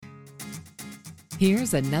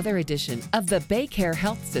Here's another edition of the BayCare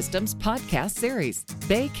Health Systems podcast series,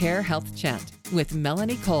 BayCare Health Chat with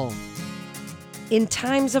Melanie Cole. In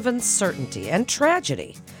times of uncertainty and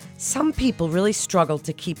tragedy, some people really struggle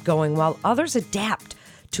to keep going while others adapt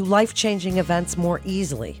to life-changing events more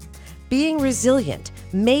easily. Being resilient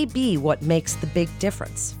may be what makes the big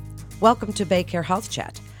difference. Welcome to BayCare Health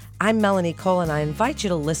Chat. I'm Melanie Cole, and I invite you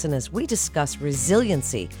to listen as we discuss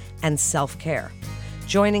resiliency and self-care.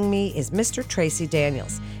 Joining me is Mr. Tracy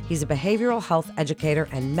Daniels. He's a behavioral health educator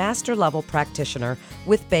and master-level practitioner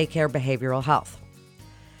with BayCare Behavioral Health.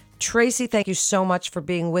 Tracy, thank you so much for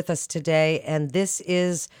being with us today, and this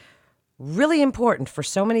is really important for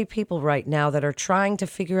so many people right now that are trying to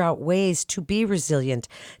figure out ways to be resilient,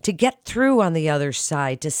 to get through on the other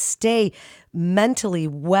side, to stay mentally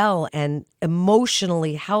well and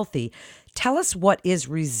emotionally healthy. Tell us what is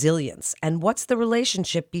resilience and what's the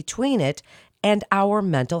relationship between it and our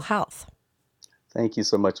mental health. Thank you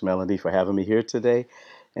so much, Melanie, for having me here today.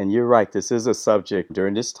 And you're right, this is a subject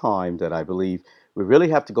during this time that I believe we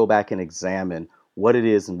really have to go back and examine what it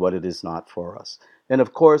is and what it is not for us. And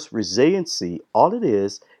of course, resiliency, all it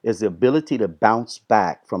is the ability to bounce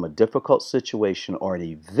back from a difficult situation or an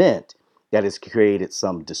event that has created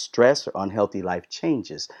some distress or unhealthy life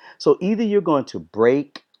changes. So either you're going to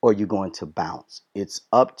break or you're going to bounce. It's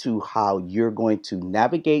up to how you're going to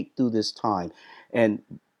navigate through this time. And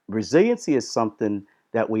resiliency is something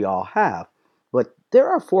that we all have. But there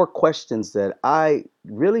are four questions that I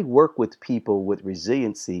really work with people with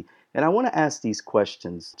resiliency. And I want to ask these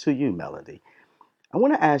questions to you, Melody. I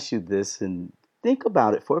want to ask you this and think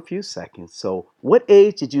about it for a few seconds. So, what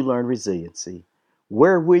age did you learn resiliency?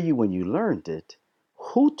 Where were you when you learned it?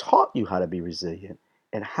 Who taught you how to be resilient?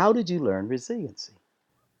 And how did you learn resiliency?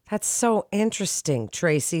 That's so interesting,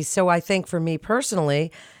 Tracy. So I think for me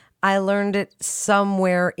personally, I learned it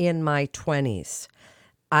somewhere in my 20s.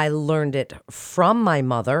 I learned it from my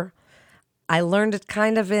mother. I learned it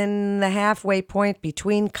kind of in the halfway point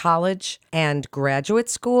between college and graduate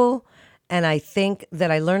school. And I think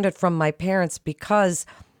that I learned it from my parents because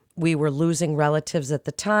we were losing relatives at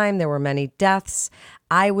the time. There were many deaths.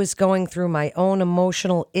 I was going through my own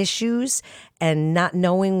emotional issues and not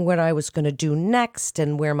knowing what I was going to do next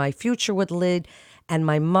and where my future would lead. And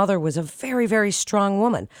my mother was a very, very strong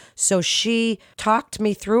woman. So she talked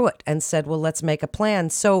me through it and said, well, let's make a plan.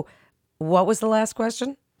 So what was the last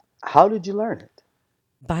question? How did you learn it?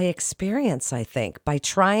 By experience, I think, by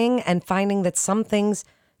trying and finding that some things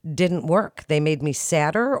didn't work. They made me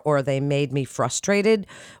sadder, or they made me frustrated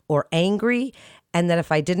or angry. And that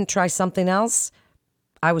if I didn't try something else,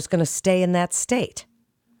 I was going to stay in that state.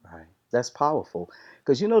 Right. That's powerful.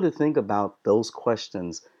 Because you know, to think about those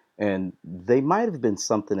questions, and they might have been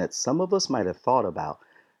something that some of us might have thought about,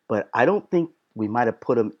 but I don't think we might have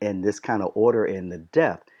put them in this kind of order in the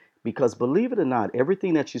depth. Because believe it or not,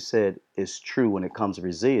 everything that you said is true when it comes to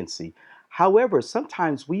resiliency. However,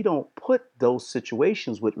 sometimes we don't put those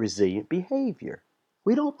situations with resilient behavior.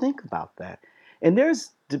 We don't think about that. And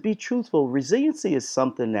to be truthful, resiliency is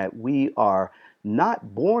something that we are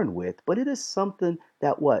not born with, but it is something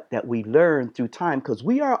that we learn through time, because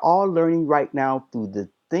we are all learning right now through the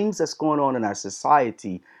things that's going on in our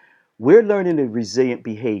society. We're learning the resilient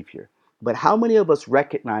behavior, but how many of us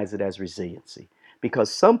recognize it as resiliency?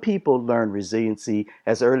 Because some people learn resiliency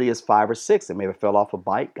as early as 5 or 6. They maybe fell off a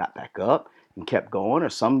bike, got back up, and kept going. Or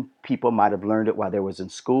some people might have learned it while they was in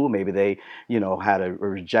school. Maybe they, had a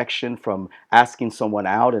rejection from asking someone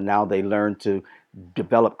out, and now they learn to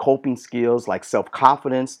develop coping skills like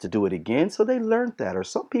self-confidence to do it again. So they learned that. Or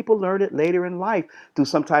some people learn it later in life through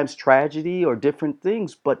sometimes tragedy or different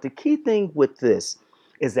things. But the key thing with this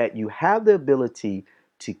is that you have the ability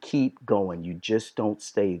to keep going. You just don't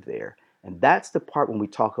stay there. And that's the part when we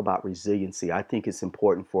talk about resiliency, I think it's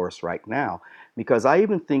important for us right now, because I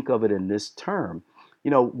even think of it in this term.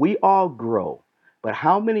 We all grow, but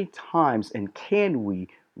how many times and can we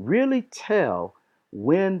really tell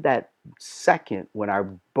when that second, when our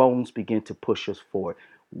bones begin to push us forward?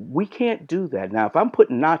 We can't do that. Now, if I'm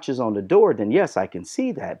putting notches on the door, then yes, I can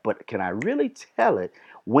see that. But can I really tell it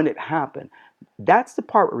when it happened? That's the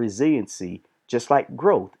part with resiliency, just like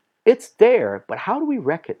growth. It's there, but how do we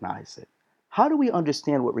recognize it? How do we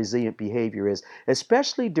understand what resilient behavior is,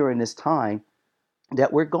 especially during this time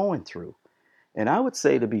that we're going through? And I would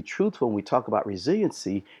say, to be truthful, when we talk about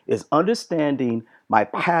resiliency, is understanding my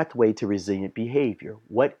pathway to resilient behavior.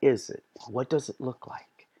 What is it? What does it look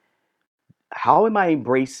like? How am I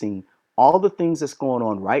embracing all the things that's going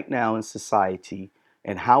on right now in society?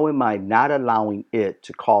 And how am I not allowing it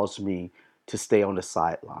to cause me to stay on the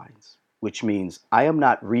sidelines? Which means I am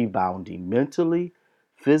not rebounding mentally,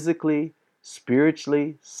 physically,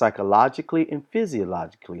 spiritually, psychologically, and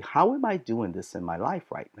physiologically. How am I doing this in my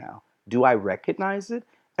life right now? Do I recognize it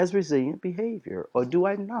as resilient behavior or do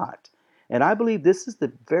I not? And I believe this is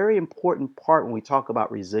the very important part when we talk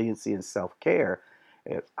about resiliency and self care.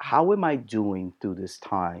 How am I doing through this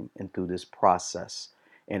time and through this process?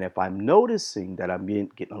 And if I'm noticing that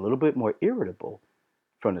getting a little bit more irritable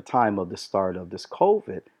from the time of the start of this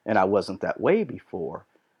COVID, and I wasn't that way before,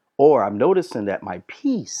 or I'm noticing that my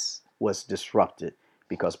peace was disrupted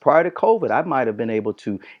because prior to COVID, I might have been able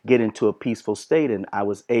to get into a peaceful state and I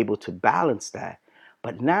was able to balance that.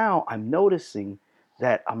 But now I'm noticing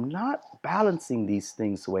that I'm not balancing these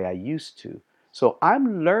things the way I used to. So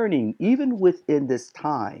I'm learning, even within this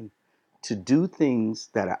time, to do things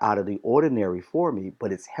that are out of the ordinary for me,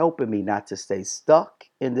 but it's helping me not to stay stuck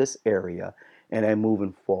in this area and then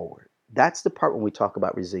moving forward. That's the part when we talk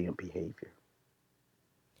about resilient behavior.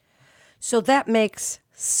 So that makes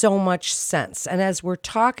so much sense. And as we're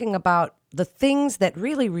talking about the things that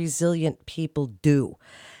really resilient people do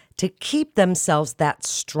to keep themselves that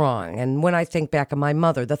strong, and when I think back of my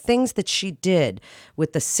mother, the things that she did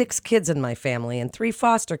with the 6 kids in my family and 3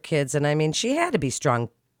 foster kids, and I mean, she had to be strong.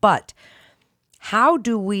 But how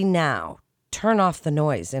do we now turn off the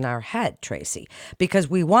noise in our head, Tracy? Because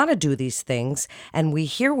we want to do these things and we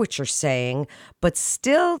hear what you're saying, but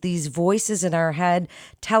still these voices in our head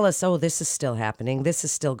tell us, oh, this is still happening. This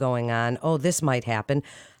is still going on. Oh, this might happen.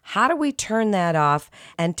 How do we turn that off?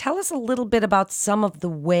 And tell us a little bit about some of the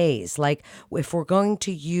ways, like if we're going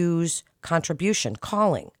to use contribution,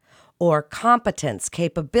 calling, or competence,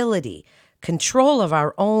 capability, control of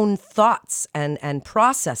our own thoughts and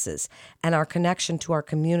processes, and our connection to our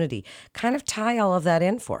community. Kind of tie all of that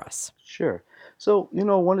in for us. Sure. So,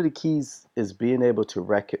 one of the keys is being able to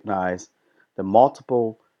recognize the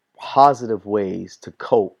multiple positive ways to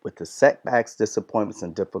cope with the setbacks, disappointments,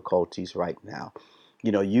 and difficulties right now.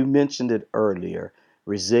 You mentioned it earlier,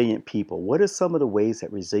 resilient people. What are some of the ways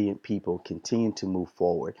that resilient people continue to move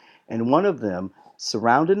forward? And one of them,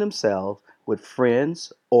 surrounding themselves with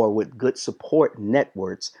friends or with good support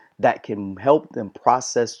networks that can help them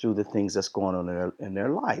process through the things that's going on in their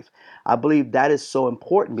life. I believe that is so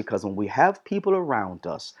important because when we have people around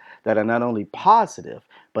us that are not only positive,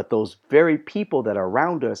 but those very people that are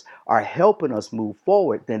around us are helping us move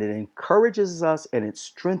forward, then it encourages us and it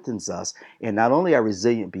strengthens us in not only our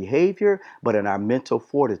resilient behavior, but in our mental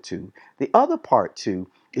fortitude. The other part, too,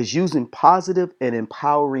 is using positive and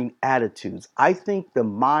empowering attitudes. I think the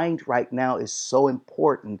mind right now is so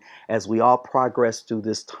important as we all progress through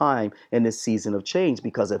this time in this season of change.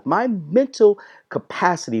 Because if my mental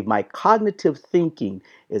capacity, my cognitive thinking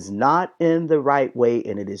is not in the right way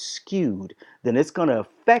and it is skewed, then it's going to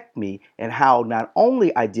affect me and how not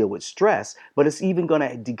only I deal with stress, but it's even going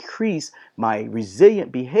to decrease my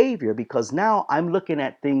resilient behavior because now I'm looking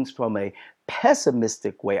at things from a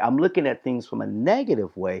pessimistic way. I'm looking at things from a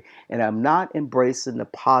negative way and I'm not embracing the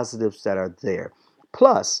positives that are there.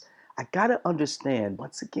 Plus, I got to understand,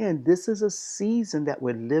 once again, this is a season that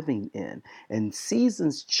we're living in and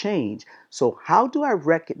seasons change. So, how do I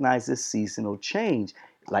recognize this seasonal change?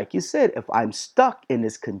 Like you said, if I'm stuck in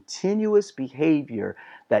this continuous behavior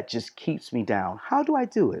that just keeps me down, how do I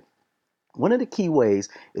do it? One of the key ways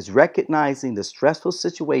is recognizing the stressful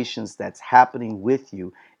situations that's happening with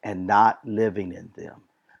you and not living in them.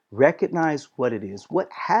 Recognize what it is. What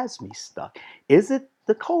has me stuck? Is it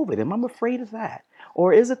the COVID? Am I afraid of that?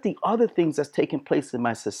 Or is it the other things that's taking place in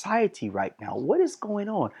my society right now? What is going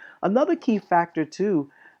on? Another key factor, too,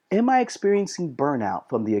 am I experiencing burnout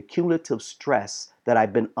from the accumulative stress that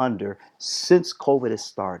I've been under since COVID has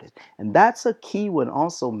started? And that's a key one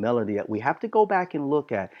also, Melody, that we have to go back and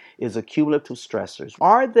look at is accumulative stressors.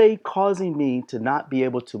 Are they causing me to not be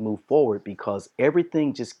able to move forward because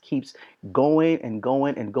everything just keeps going and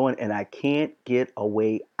going and going and I can't get a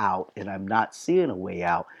way out and I'm not seeing a way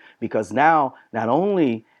out because now not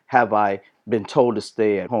only have I been told to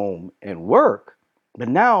stay at home and work, but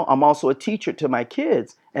now I'm also a teacher to my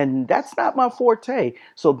kids, and that's not my forte.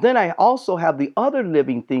 So then I also have the other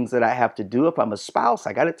living things that I have to do. If I'm a spouse,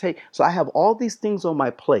 I got to take. So I have all these things on my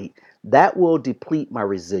plate that will deplete my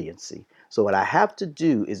resiliency. So what I have to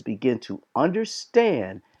do is begin to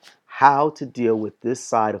understand how to deal with this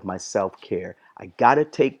side of my self-care. I got to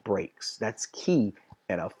take breaks. That's key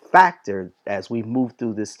and a factor as we move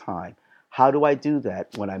through this time. How do I do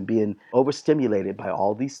that when I'm being overstimulated by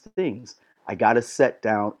all these things? I got to set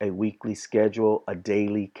down a weekly schedule, a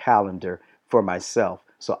daily calendar for myself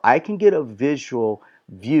so I can get a visual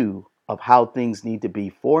view of how things need to be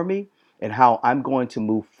for me and how I'm going to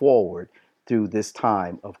move forward through this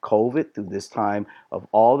time of COVID, through this time of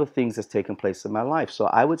all the things that's taken place in my life. So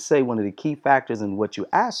I would say one of the key factors in what you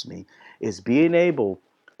asked me is being able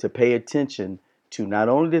to pay attention to not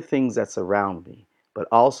only the things that's around me, but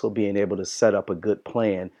also being able to set up a good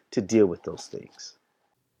plan to deal with those things.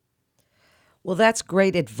 Well, that's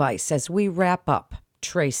great advice. As we wrap up,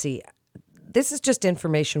 Tracy, this is just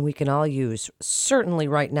information we can all use, certainly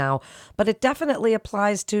right now, but it definitely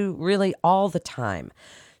applies to really all the time.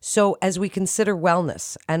 So, as we consider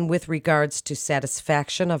wellness and with regards to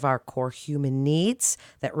satisfaction of our core human needs,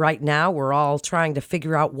 that right now we're all trying to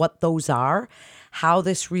figure out what those are, how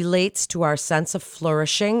this relates to our sense of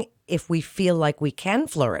flourishing if we feel like we can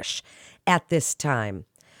flourish at this time.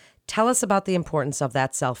 Tell us about the importance of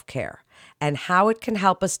that self-care and how it can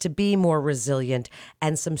help us to be more resilient,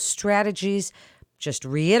 and some strategies. Just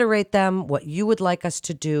reiterate them, what you would like us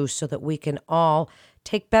to do so that we can all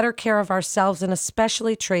take better care of ourselves. And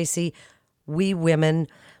especially, Tracy, we women,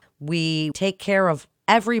 we take care of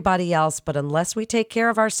everybody else, but unless we take care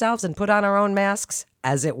of ourselves and put on our own masks,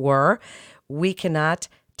 as it were, we cannot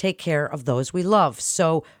take care of those we love.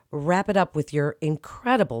 So wrap it up with your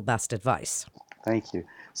incredible best advice. Thank you.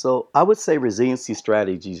 So I would say resiliency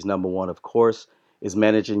strategies, number one, of course, is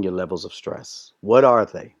managing your levels of stress. What are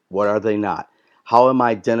they? What are they not? How am I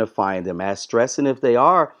identifying them as stress? And if they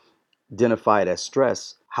are identified as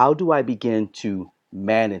stress, how do I begin to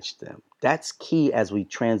manage them? That's key as we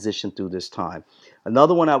transition through this time.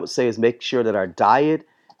 Another one I would say is make sure that our diet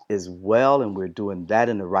is well and we're doing that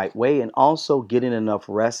in the right way, and also getting enough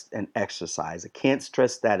rest and exercise. I can't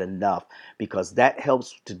stress that enough because that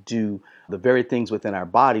helps to do the very things within our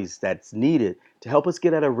bodies that's needed to help us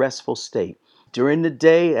get at a restful state. During the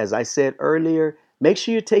day, as I said earlier, make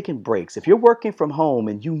sure you're taking breaks. If you're working from home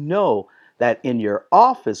and you know that in your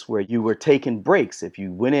office where you were taking breaks, if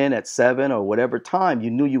you went in at 7 or whatever time, you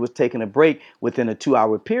knew you was taking a break within a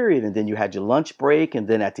 2-hour period, and then you had your lunch break, and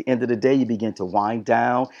then at the end of the day you begin to wind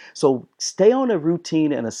down. So stay on a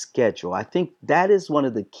routine and a schedule. I think that is one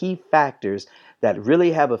of the key factors that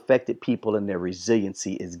really have affected people in their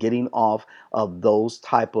resiliency, is getting off of those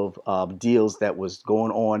type of deals that was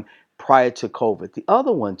going on prior to COVID. The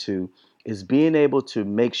other one too is being able to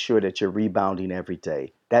make sure that you're rebounding every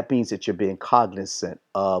day. That means that you're being cognizant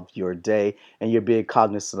of your day and you're being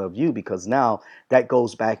cognizant of you, because now that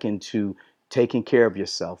goes back into taking care of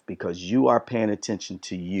yourself because you are paying attention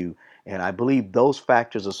to you. And I believe those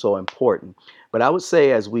factors are so important. But I would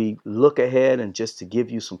say, as we look ahead and just to give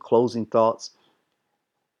you some closing thoughts,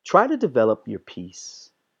 try to develop your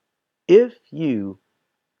peace. If you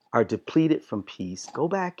are depleted from peace, go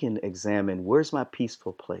back and examine, where's my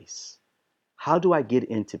peaceful place? How do I get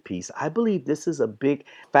into peace? I believe this is a big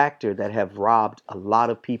factor that have robbed a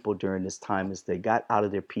lot of people during this time, as they got out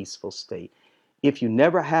of their peaceful state. If you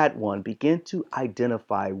never had one, begin to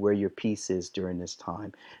identify where your peace is during this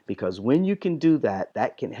time, because when you can do that,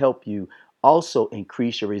 that can help you also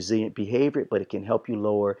increase your resilient behavior, but it can help you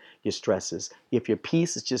lower your stresses. If your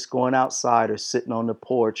peace is just going outside or sitting on the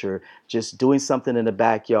porch or just doing something in the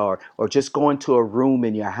backyard or just going to a room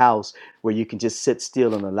in your house where you can just sit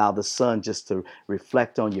still and allow the sun just to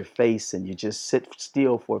reflect on your face and you just sit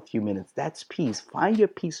still for a few minutes, that's peace. Find your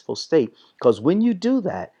peaceful state, because when you do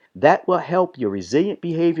that, that will help your resilient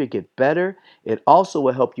behavior get better. It also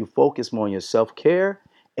will help you focus more on your self-care,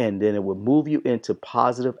 and then it will move you into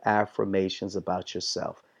positive affirmations about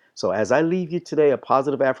yourself. So as I leave you today, a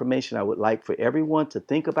positive affirmation I would like for everyone to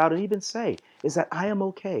think about and even say is that I am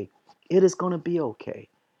okay. It is going to be okay.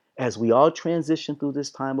 As we all transition through this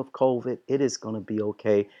time of COVID, it is going to be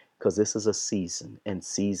okay, because this is a season and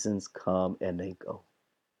seasons come and they go.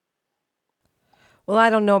 Well, I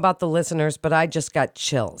don't know about the listeners, but I just got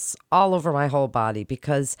chills all over my whole body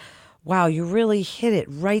because, wow, you really hit it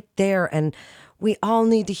right there. And we all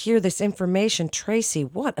need to hear this information. Tracy,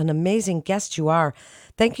 what an amazing guest you are.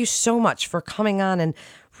 Thank you so much for coming on and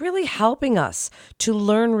really helping us to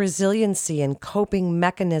learn resiliency and coping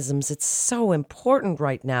mechanisms. It's so important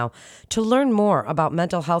right now to learn more about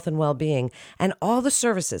mental health and well-being and all the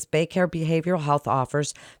services Baycare Behavioral Health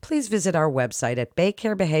offers. Please visit our website at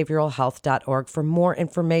baycarebehavioralhealth.org for more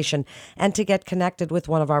information and to get connected with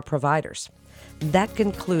one of our providers. That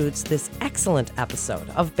concludes this excellent episode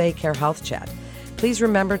of Baycare Health Chat. Please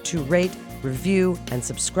remember to rate, review, and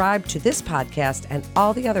subscribe to this podcast and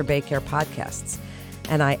all the other Baycare podcasts.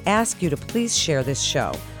 And I ask you to please share this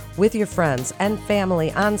show with your friends and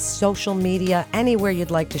family on social media, anywhere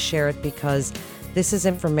you'd like to share it, because this is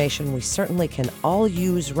information we certainly can all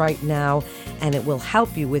use right now, and it will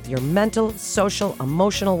help you with your mental, social,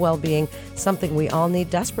 emotional well-being, something we all need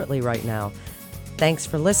desperately right now. Thanks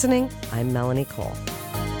for listening. I'm Melanie Cole.